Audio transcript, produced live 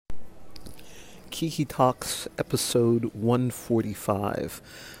Kiki Talks episode 145.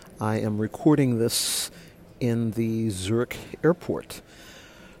 I am recording this in the Zurich airport.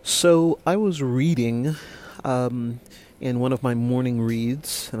 So I was reading in one of my morning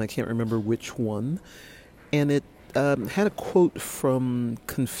reads, and I can't remember which one, and it had a quote from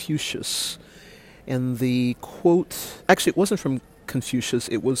Confucius. And the quote, actually it wasn't from Confucius,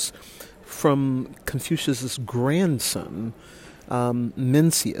 it was from Confucius's grandson,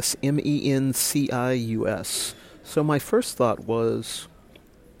 Mencius, Mencius. So my first thought was,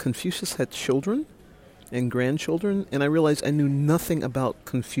 Confucius had children and grandchildren, and I realized I knew nothing about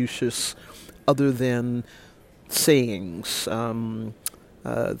Confucius other than sayings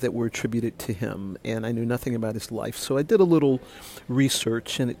that were attributed to him, and I knew nothing about his life. So I did a little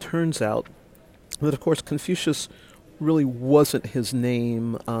research, and it turns out that, of course, Confucius really wasn't his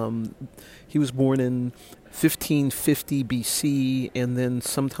name. He was born in 1550 BC, and then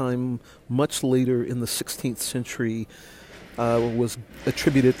sometime much later in the 16th century was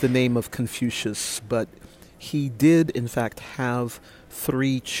attributed the name of Confucius, but he did, in fact, have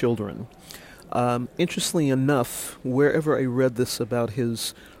 3 children. Interestingly enough, wherever I read this about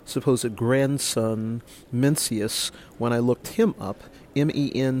his supposed grandson, Mencius, when I looked him up,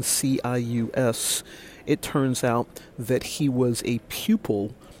 Mencius, it turns out that he was a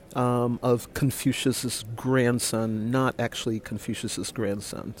pupil of Confucius's grandson, not actually Confucius's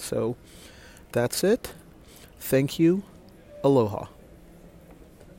grandson. So that's it. Thank you. Aloha.